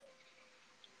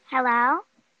Hello?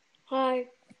 Hi.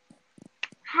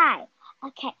 Hi.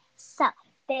 Okay, so,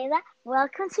 Bayla,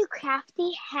 welcome to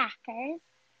Crafty Hackers.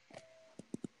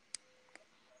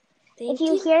 If Thank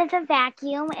you you. hear the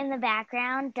vacuum in the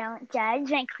background, don't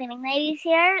judge. My cleaning lady's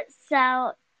here,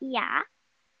 so, yeah.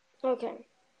 Okay.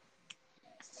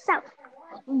 So,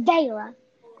 Bayla,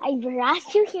 I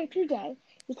brought you here today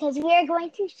because we are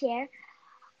going to share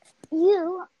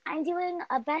I'm doing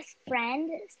a best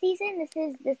friend season. This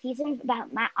is the season about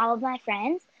all of my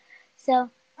friends. So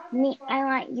I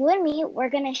want you and me, we're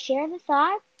going to share the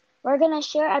thoughts. We're going to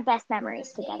share our best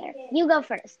memories together. You go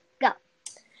first. Go.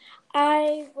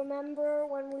 I remember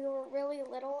when we were really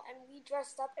little and we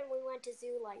dressed up and we went to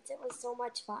zoo lights. It was so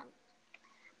much fun.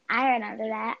 I remember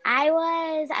that. I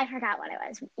forgot what I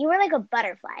was. You were like a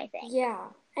butterfly, I think.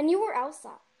 Yeah. And you were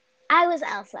Elsa. I was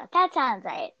Elsa. That sounds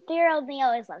right. 3-year-old me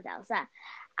always loved Elsa.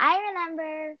 I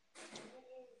remember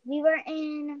we were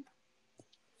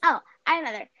I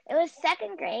remember. It was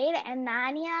second grade, and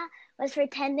Nanya was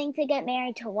pretending to get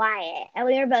married to Wyatt, and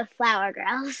we were both flower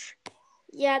girls.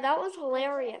 Yeah, that was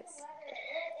hilarious.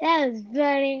 That was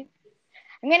funny.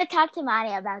 I'm going to talk to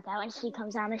Mania about that when she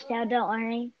comes on the show. Don't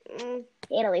worry.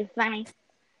 It'll be funny.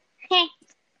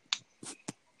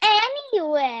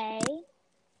 Anyway.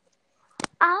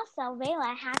 Also,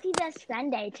 Bayla, happy Best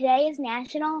Friend Day. Today is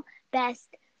National Best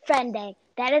Friend Day.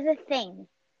 That is a thing,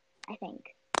 I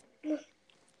think.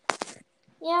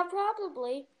 Yeah,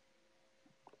 probably.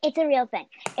 It's a real thing.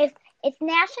 If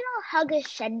National Hug a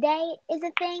Shed Day is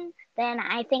a thing, then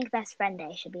I think Best Friend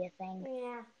Day should be a thing.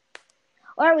 Yeah.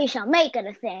 Or we shall make it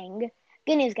a thing.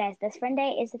 Good news, guys. Best Friend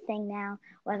Day is a thing now,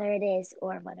 whether it is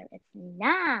or whether it's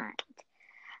not.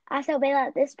 Also,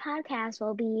 Bayla, this podcast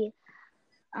will be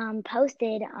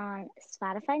posted on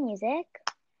Spotify Music,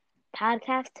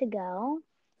 Podcast to Go,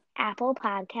 Apple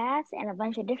Podcasts, and a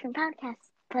bunch of different podcast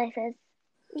places.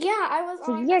 Yeah, I was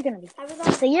So on. you're gonna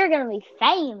be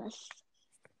famous.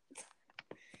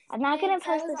 I'm not gonna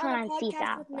post this one on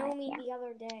Seesaw. With Nomi the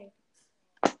other day.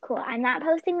 Cool. I'm not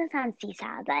posting this on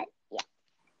Seesaw, but yeah.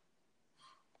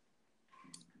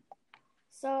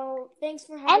 So thanks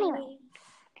for having me.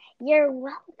 You're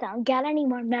welcome. Got any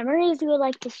more memories you would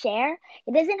like to share?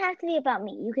 It doesn't have to be about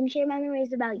me. You can share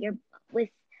memories about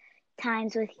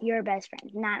times with your best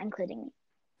friends, not including me.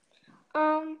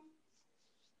 Not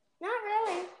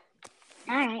really.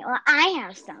 All right. Well, I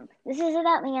have some. This is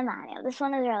about me and Mania. This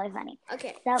one is really funny.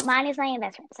 Okay. So Mania's my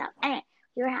best friend. So anyway,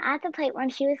 we were at the plate when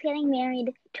she was getting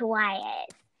married to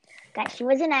Wyatt. Guys, she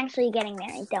wasn't actually getting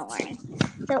married. Don't worry.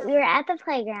 So we were at the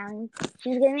playground. She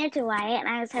was getting married to Wyatt, and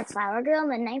I was her flower girl.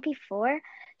 And the night before,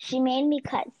 she made me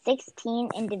cut 16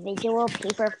 individual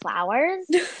paper flowers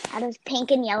out of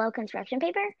pink and yellow construction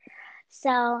paper.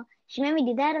 So she made me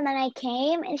do that, and then I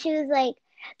came, and she was like,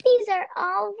 "These are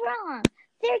all wrong.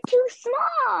 They're too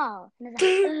small." And I was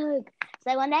like, "Ugh."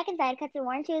 So I went back inside, cut some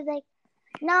more, and she was like,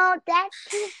 "No, that's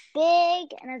too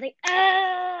big." And I was like,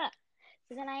 "Ugh."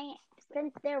 So then I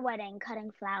spent their wedding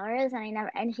cutting flowers,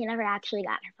 and she never actually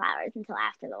got her flowers until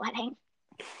after the wedding.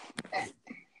 That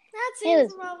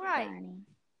seems about right. Funny.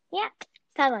 Yeah,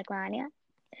 sounds like Lania.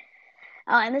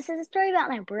 Oh, and this is a story about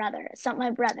my brother. So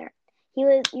my brother, we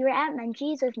were at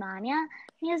Menchie's with Manya, and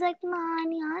he was like,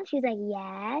 "Manya," and she was like,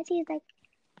 "Yes." He's like,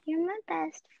 "You're my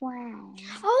best friend."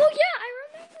 Oh yeah, I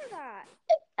remember that.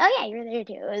 Oh yeah, you were there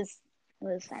too. It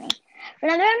was funny.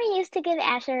 Remember when we used to give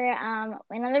Asher,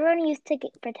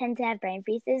 pretend to have brain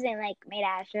freezes and like made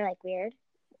Asher like weird?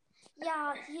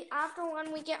 Yeah, after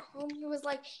when we get home, he was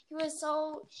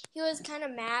kind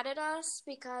of mad at us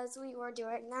because we were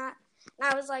doing that. And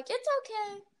I was like, it's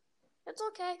okay. It's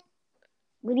okay.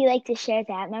 Would you like to share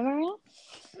that memory?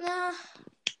 Nah,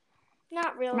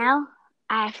 not really. No?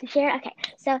 I have to share? Okay.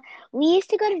 So we used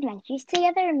to go to Menchie's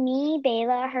together, me,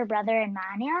 Bayla, her brother, and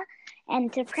Manya.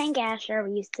 And to prank Asher,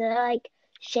 we used to like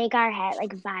shake our head,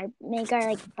 make our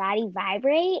like body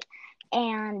vibrate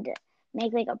and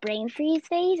make like a brain freeze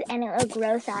face, and it would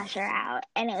gross Asher out.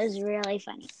 And it was really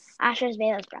funny. Asher's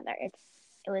Bayla's brother. It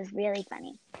was really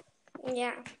funny.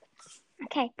 Yeah.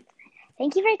 Okay.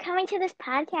 Thank you for coming to this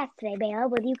podcast today, Bayla.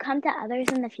 Will you come to others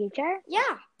in the future?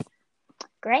 Yeah.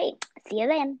 Great. See you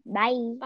then. Bye.